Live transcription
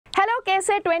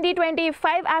KCET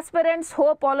 2025 aspirants,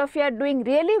 hope all of you are doing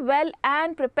really well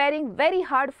and preparing very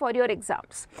hard for your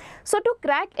exams. So to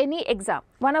crack any exam,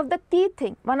 one of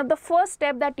the first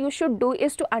step that you should do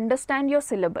is to understand your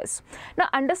syllabus. Now,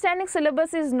 understanding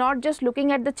syllabus is not just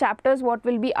looking at the chapters what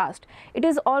will be asked. It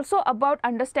is also about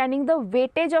understanding the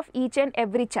weightage of each and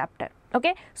every chapter.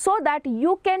 Okay, so that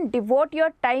you can devote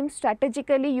your time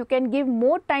strategically, you can give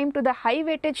more time to the high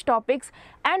weightage topics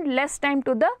and less time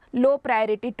to the low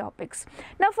priority topics.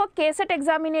 Now for KCET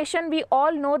examination, we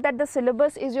all know that the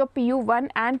syllabus is your PU1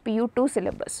 and PU2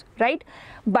 syllabus, right?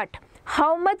 But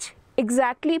how much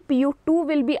exactly PU2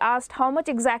 will be asked, how much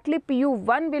exactly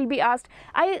PU1 will be asked?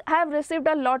 I have received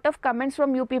a lot of comments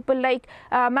from you people like,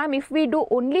 ma'am, if we do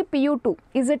only PU2,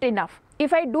 is it enough?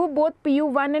 If I do both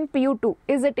PU1 and PU2,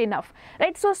 is it enough?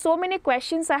 Right? So many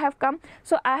questions I have come.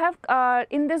 So I have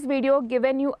in this video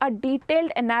given you a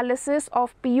detailed analysis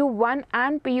of PU1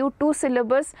 and PU2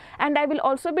 syllabus, and I will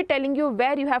also be telling you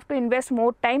where you have to invest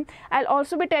more time. I'll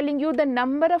also be telling you the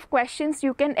number of questions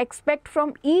you can expect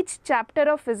from each chapter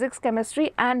of physics,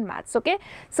 chemistry and maths. Okay,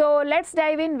 so let's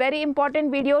dive in. Very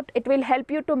important video. It will help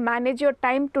you to manage your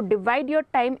time, to divide your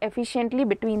time efficiently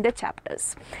between the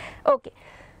chapters. Okay.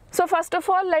 So first of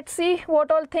all, let's see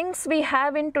what all things we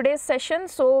have in today's session.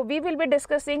 So we will be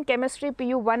discussing chemistry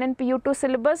PU1 and PU2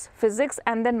 syllabus, physics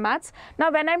and then maths.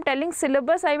 Now when I'm telling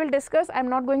syllabus, I will discuss, I'm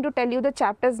not going to tell you the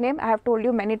chapter's name. I have told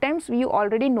you many times, you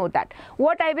already know that.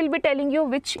 What I will be telling you,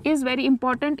 which is very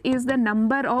important, is the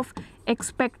number of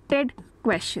expected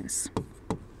questions.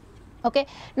 Okay,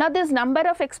 now this number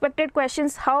of expected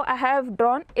questions, how I have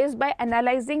drawn is by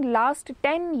analyzing last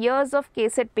 10 years of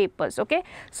KCET papers. Okay,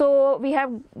 so we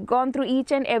have gone through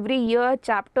each and every year,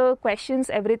 chapter, questions,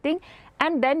 everything,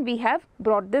 and then we have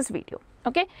brought this video.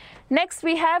 Okay, next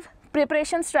we have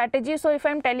preparation strategy. So if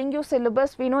I'm telling you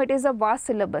syllabus, we know it is a vast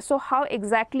syllabus. So how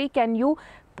exactly can you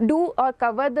do or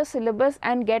cover the syllabus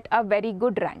and get a very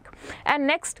good rank? And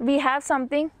next we have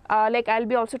something like I'll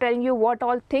be also telling you what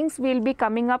all things will be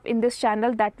coming up in this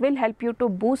channel that will help you to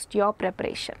boost your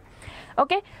preparation.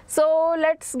 Okay, so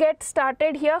let's get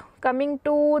started here. Coming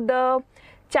to the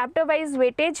chapter wise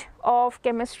weightage of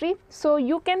chemistry, so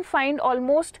you can find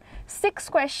almost 6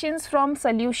 questions from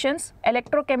solutions,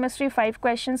 electrochemistry 5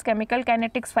 questions, chemical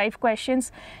kinetics 5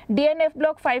 questions, DNF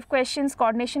block 5 questions,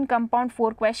 coordination compound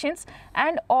 4 questions,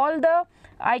 and all the,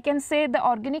 I can say, the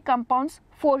organic compounds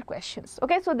 4 questions.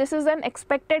 Okay, so this is an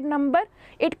expected number.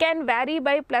 It can vary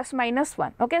by plus minus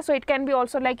 1. Okay, so it can be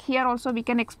also like here also we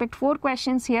can expect 4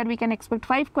 questions, here we can expect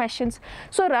 5 questions.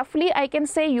 So roughly I can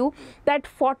say you that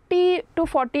 40 to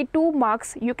 42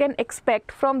 marks you can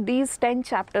expect from these 10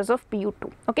 chapters of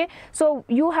PU2. Okay, so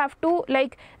you have to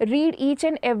like read each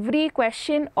and every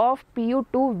question of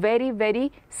PU2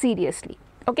 very seriously.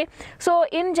 Okay, so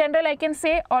in general I can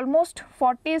say almost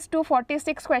 40 to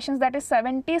 46 questions, that is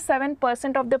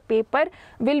 77% of the paper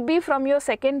will be from your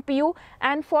second PU,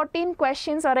 and 14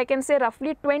 questions, or I can say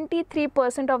roughly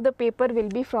 23% of the paper will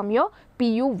be from your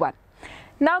PU1.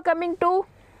 Now coming to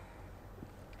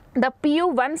the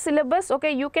PU1 syllabus,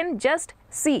 okay, you can just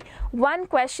see 1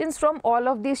 questions from all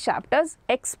of these chapters,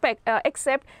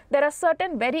 except there are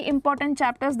certain very important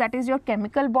chapters, that is your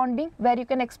chemical bonding, where you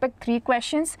can expect 3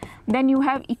 questions. Then you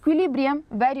have equilibrium,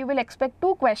 where you will expect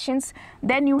 2 questions.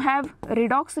 Then you have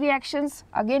redox reactions,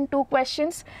 again 2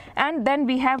 questions. And then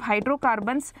we have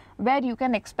hydrocarbons, where you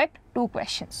can expect 2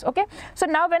 questions. Okay, so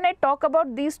now when I talk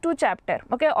about these 2 chapters,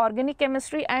 okay, organic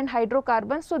chemistry and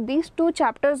hydrocarbons, so these 2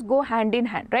 chapters go hand in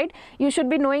hand, right? You should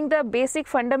be knowing the basic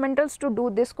fundamentals to do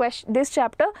this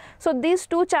chapter. So these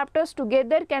 2 chapters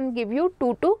together can give you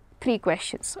 2 to 3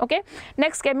 questions. Okay,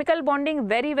 next chemical bonding,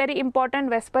 very important.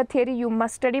 Vesper theory you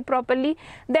must study properly.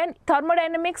 Then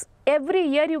thermodynamics, every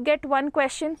year you get 1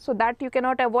 question, so that you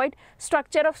cannot avoid.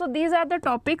 Structure of, so these are the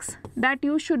topics that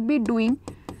you should be doing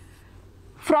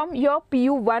from your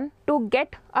PU1 to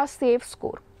get a safe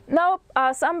score. Now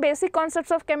some basic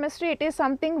concepts of chemistry, it is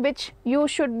something which you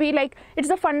should be like, it's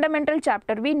a fundamental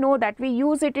chapter, we know that, we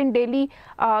use it in daily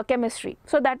chemistry,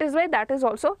 so that is why that is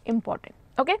also important.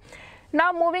 Okay,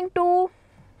 now moving to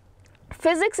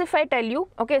physics, if I tell you,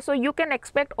 okay, so you can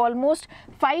expect almost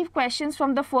 5 questions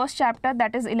from the first chapter,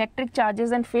 that is electric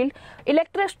charges and field.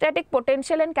 Electrostatic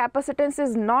potential and capacitance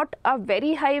is not a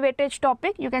very high weightage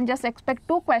topic, you can just expect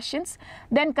 2 questions.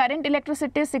 Then current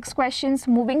electricity 6 questions,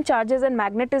 moving charges and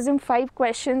magnetism 5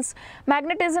 questions,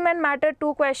 magnetism and matter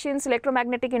 2 questions,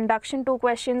 electromagnetic induction 2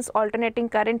 questions, alternating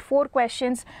current 4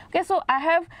 questions. Okay, so I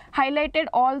have highlighted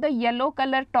all the yellow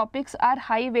color topics are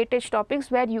high weightage topics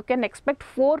where you can expect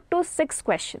 4 to 6 6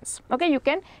 questions. Okay, you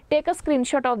can take a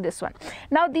screenshot of this one.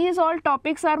 Now these all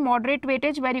topics are moderate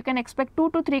weightage, where you can expect 2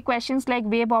 to 3 questions like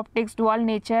wave optics, dual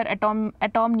nature,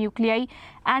 atom nuclei,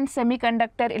 and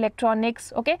semiconductor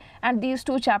electronics. Okay, and these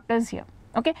 2 chapters here.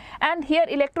 Okay, and here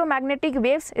electromagnetic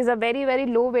waves is a very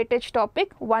low weightage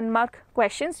topic, 1 mark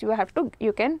questions.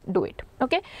 You can do it.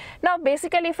 Okay, now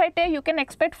basically if I tell you can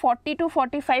expect 40 to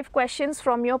 45 questions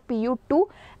from your PU2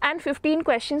 and 15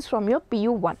 questions from your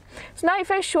PU1. So now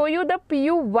if I show you the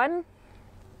PU1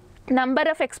 number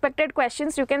of expected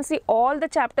questions, you can see all the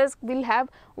chapters will have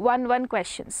 1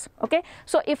 questions. Okay,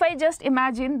 so if I just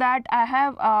imagine that I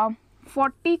have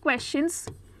 40 questions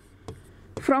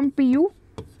from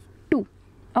PU2.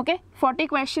 Okay, 40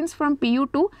 questions from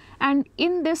PU2, and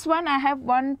in this one I have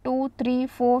 1, 2, 3,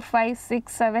 4, 5,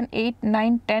 6, 7, 8,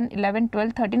 9, 10, 11,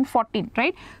 12, 13, 14,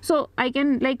 right? So I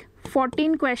can like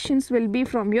 14 questions will be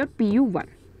from your PU1.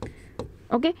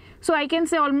 Okay, so I can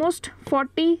say almost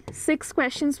 46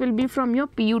 questions will be from your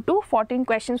PU2, 14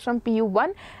 questions from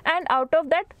PU1, and out of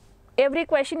that every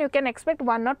question you can expect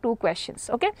 1 or 2 questions.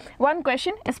 Okay, 1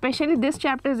 question, especially this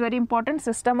chapter is very important,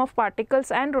 system of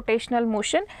particles and rotational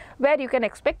motion, where you can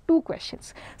expect 2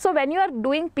 questions. So when you are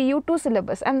doing PU2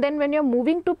 syllabus and then when you are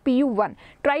moving to PU1,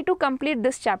 try to complete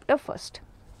this chapter first.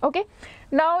 Okay,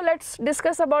 now let's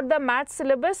discuss about the maths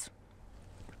syllabus.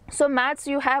 So maths,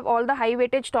 you have all the high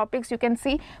weightage topics. You can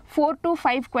see 4 to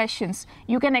 5 questions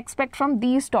you can expect from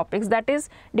these topics, that is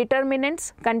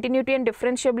determinants, continuity and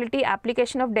differentiability,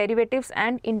 application of derivatives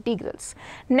and integrals.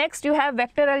 Next you have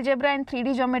vector algebra and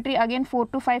 3D geometry, again 4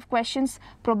 to 5 questions,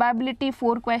 probability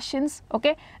 4 questions,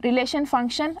 okay, relation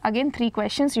function, again 3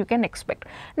 questions you can expect.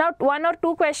 Now 1 or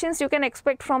 2 questions you can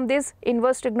expect from this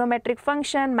inverse trigonometric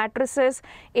function, matrices,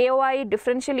 AOI,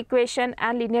 differential equation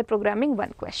and linear programming,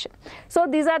 1 question. So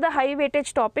these are the high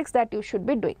weightage topics that you should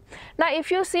be doing. Now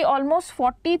if you see, almost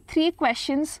 43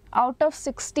 questions out of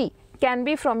 60 can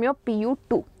be from your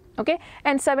PU2, okay,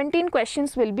 and 17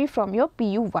 questions will be from your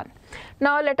PU1.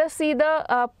 Now let us see the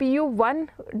PU1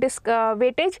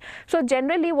 weightage. So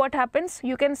generally what happens,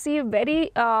 you can see very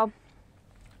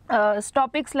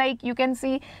topics like, you can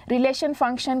see relation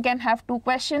function can have 2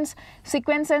 questions,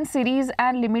 sequence and series,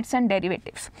 and limits and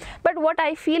derivatives. But what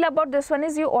I feel about this one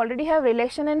is you already have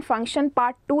relation and function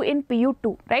part 2 in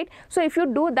PU2, right? So if you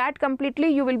do that completely,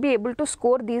 you will be able to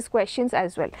score these questions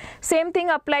as well. Same thing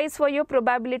applies for your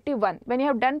probability 1. When you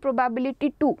have done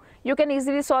probability 2, you can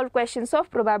easily solve questions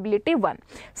of probability 1.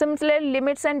 Similarly,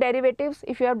 limits and derivatives,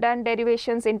 if you have done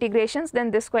derivations, integrations, then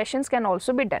these questions can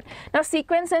also be done. Now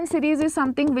sequence and series is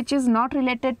something which is not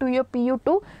related to your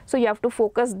PU2, so you have to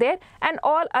focus there, and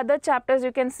all other chapters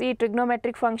you can see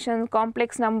trigonometric functions,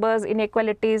 complex numbers,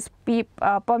 inequalities,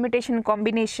 permutation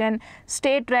combination,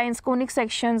 straight lines, conic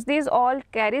sections, these all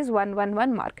carries 1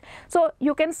 mark. So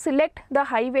you can select the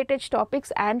high weightage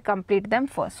topics and complete them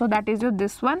first. So that is your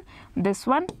this one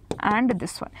and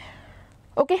this one.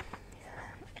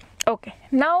 Okay,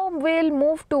 now we'll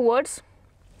move towards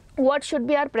what should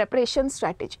be our preparation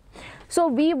strategy. So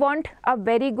we want a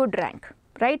very good rank,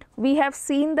 right? We have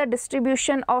seen the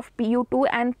distribution of PU2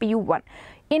 and PU1.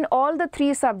 In all the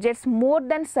 3 subjects, more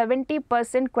than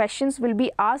 70% questions will be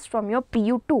asked from your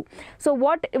PU2. So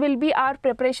what will be our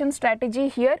preparation strategy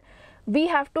here? We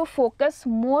have to focus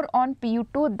more on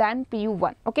PU2 than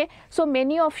PU1. Okay, so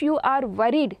many of you are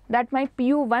worried that my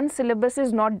PU1 syllabus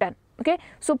is not done. Okay,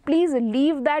 so please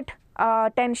leave that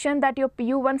tension that your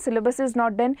PU1 syllabus is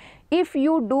not done. If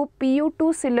you do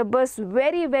PU2 syllabus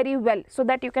very well, so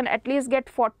that you can at least get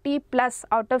 40 plus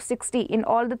out of 60 in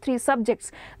all the 3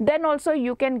 subjects, then also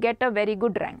you can get a very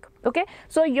good rank. Okay,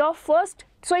 so your first,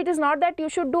 so it is not that you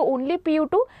should do only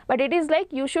PU2, but it is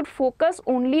like you should focus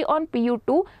only on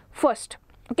PU2 first.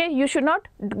 Okay, you should not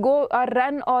go or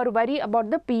run or worry about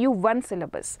the PU1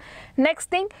 syllabus. Next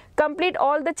thing, complete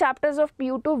all the chapters of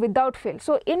PU2 without fail.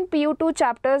 So in PU2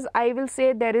 chapters, I will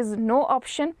say there is no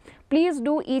option. Please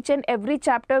do each and every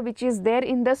chapter which is there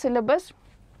in the syllabus.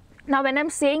 Now when I'm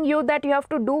saying you that you have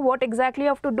to do, what exactly you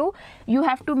have to do? You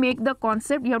have to make the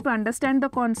concept, you have to understand the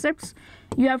concepts,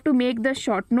 you have to make the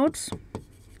short notes.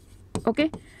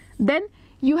 Okay, then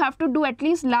you have to do at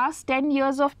least last 10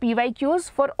 years of PYQs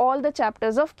for all the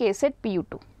chapters of KCET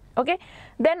PU2. Okay,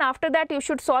 then after that you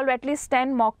should solve at least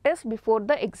 10 mock tests before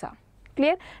the exam.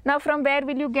 Clear? Now from where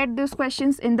will you get these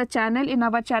questions? In the channel. In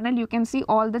our channel you can see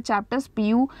all the chapters,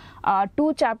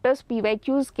 PU2 chapters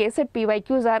PYQs, KCET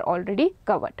PYQs are already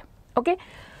covered. Okay,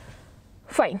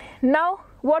 fine. Now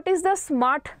what is the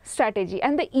smart strategy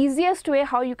and the easiest way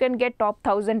how you can get top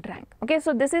 1000 rank? Okay,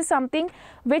 so this is something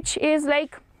which is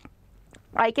like,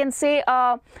 I can say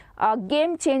a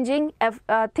game changing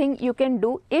thing you can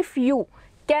do if you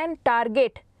can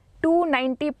target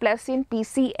 290 plus in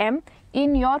PCM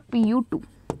in your PU2.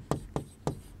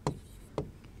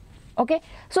 Okay,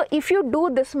 so if you do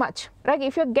this much, right,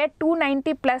 if you get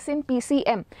 290 plus in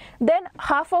PCM, then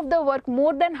half of the work,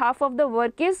 more than half of the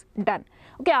work is done.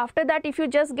 Okay, after that, if you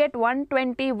just get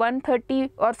 120,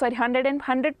 130 or sorry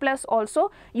 100 plus also,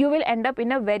 you will end up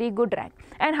in a very good rank.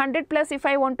 And 100 plus if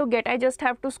I want to get, I just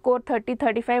have to score 30,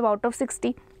 35 out of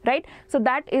 60, right? So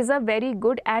that is a very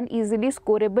good and easily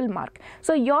scorable mark.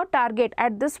 So your target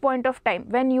at this point of time,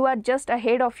 when you are just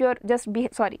ahead of your,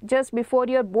 just before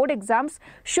your board exams,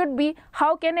 should be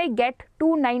how can I get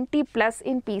 290 plus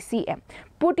in PCM.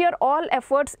 Put your all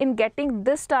efforts in getting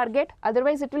this target,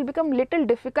 otherwise it will become little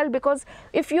difficult, because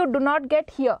if you do not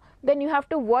get here, then you have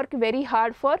to work very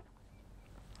hard for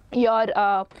your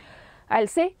I'll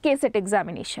say KCET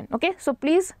examination. Okay, so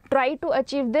please try to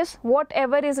achieve this.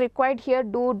 Whatever is required here,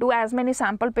 do as many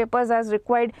sample papers as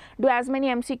required, do as many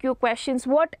MCQ questions,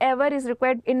 whatever is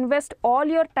required, invest all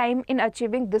your time in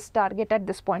achieving this target at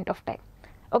this point of time.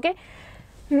 Okay,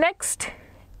 next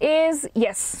is,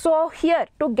 yes, so here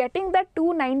to getting the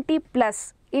 290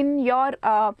 plus in your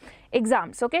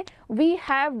exams, okay, we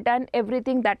have done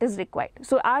everything that is required.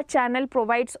 So our channel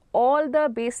provides all the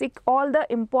basic, all the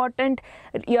important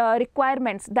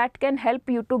requirements that can help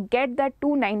you to get that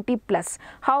 290 plus.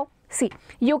 How? See,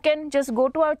 you can just go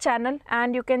to our channel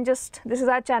and you can just, this is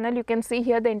our channel, you can see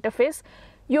here the interface.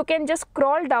 You can just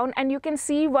scroll down and you can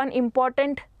see one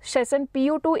important session,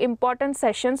 PU2 important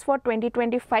sessions for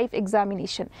 2025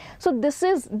 examination. So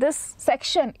this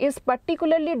section is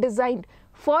particularly designed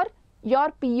for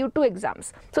your PU2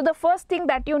 exams. So the first thing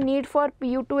that you need for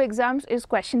PU2 exams is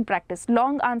question practice,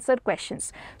 long answer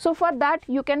questions. So for that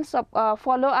you can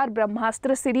follow our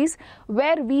Brahmastra series,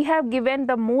 where we have given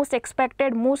the most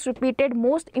expected, most repeated,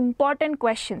 most important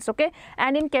questions. Okay,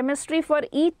 and in chemistry for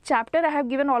each chapter I have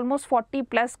given almost 40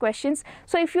 plus questions.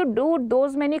 So if you do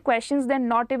those many questions, then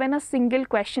not even a single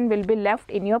question will be left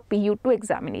in your PU2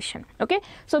 examination. Okay,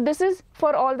 so this is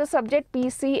for all the subject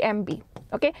PCMB.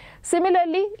 Okay,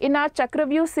 similarly in our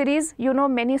Chakraview series, you know,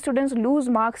 many students lose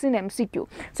marks in MCQ.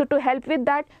 So to help with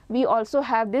that, we also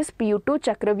have this PU2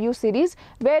 Chakraview series,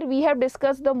 where we have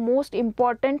discussed the most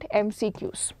important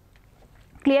MCQs.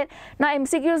 Clear? Now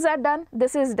MCQs are done,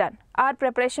 this is done, our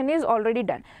preparation is already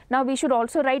done. Now we should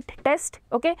also write test.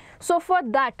 Okay, so for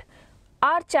that,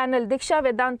 our channel Deeksha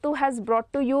Vedantu has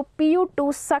brought to you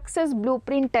PU2 Success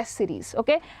Blueprint Test Series.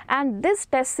 Okay, and this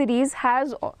test series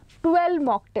has 12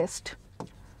 mock tests.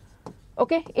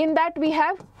 Okay, in that we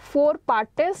have 4 part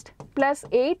test plus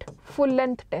 8 full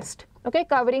length test. Okay,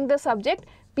 covering the subject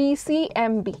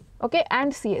PCMB, okay,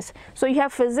 and CS. So you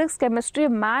have physics, chemistry,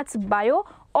 maths, bio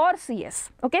or CS.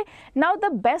 Okay, now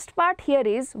the best part here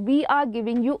is we are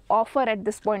giving you offer at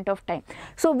this point of time.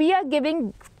 So we are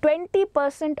giving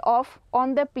 20% off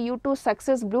on the PU2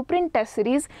 Success Blueprint Test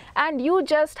Series, and you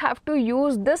just have to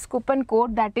use this coupon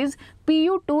code, that is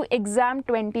PU2 Exam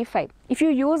 25. If you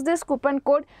use this coupon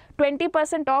code,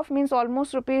 20% off means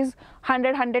almost rupees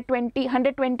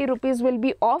 120 rupees will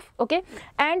be off. Okay,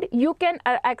 and you can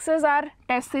access our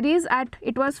test series at,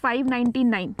 it was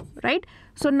 599, right?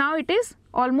 So now it is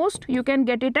almost, you can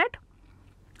get it at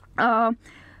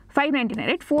 599,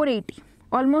 right? 480.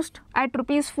 Almost at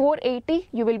rupees 480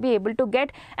 you will be able to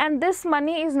get, and this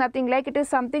money is nothing like, it is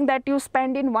something that you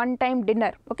spend in one time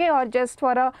dinner, okay, or just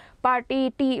for a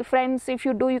party, tea, friends. If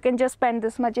you do, you can just spend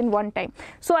this much in one time.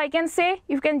 So I can say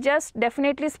you can just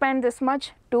definitely spend this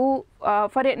much to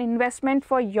for an investment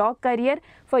for your career,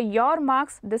 for your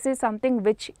marks. This is something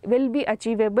which will be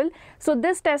achievable. So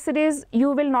this test series,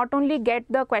 you will not only get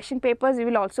the question papers, you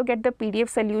will also get the PDF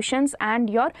solutions and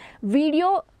your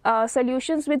video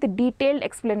solutions with detailed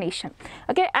explanation.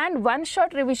 Okay, and one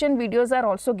shot revision videos are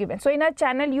also given. So in our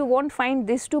channel you won't find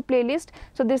these two playlists.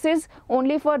 So this is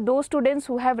only for those students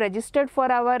who have registered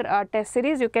for our test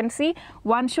series. You can see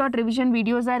one shot revision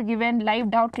videos are given, live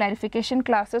doubt clarification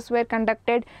classes were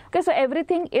conducted. Okay, so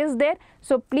everything is there.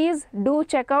 So please do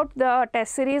check out the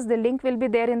test series. The link will be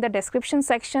there in the description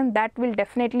section. That will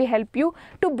definitely help you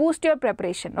to boost your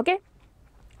preparation. Okay,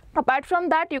 apart from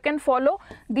that, you can follow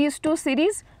these two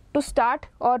series to start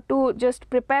or to just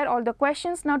prepare all the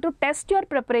questions. Now to test your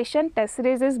preparation, test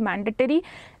series is mandatory.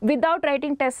 Without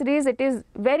writing test series, it is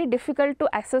very difficult to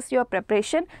assess your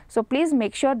preparation. So please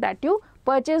make sure that you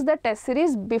purchase the test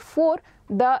series before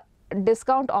the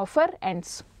discount offer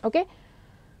ends. Okay,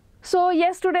 so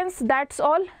yes students, that's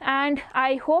all, and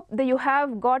I hope that you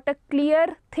have got a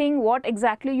clear thing what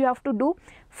exactly you have to do.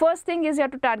 First thing is you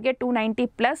have to target 290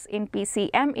 plus in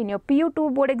PCM in your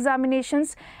PU2 board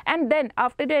examinations, and then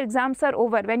after the exams are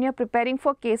over, when you are preparing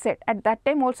for KCET, at that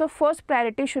time also first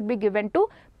priority should be given to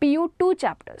PU2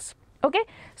 chapters. Okay,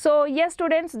 so yes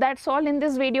students, that's all in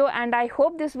this video, and I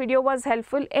hope this video was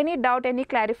helpful. Any doubt, any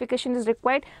clarification is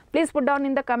required, please put down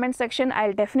in the comment section.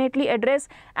 I'll definitely address,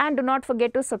 and do not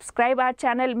forget to subscribe our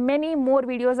channel. Many more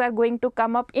videos are going to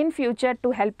come up in future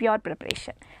to help your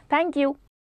preparation. Thank you.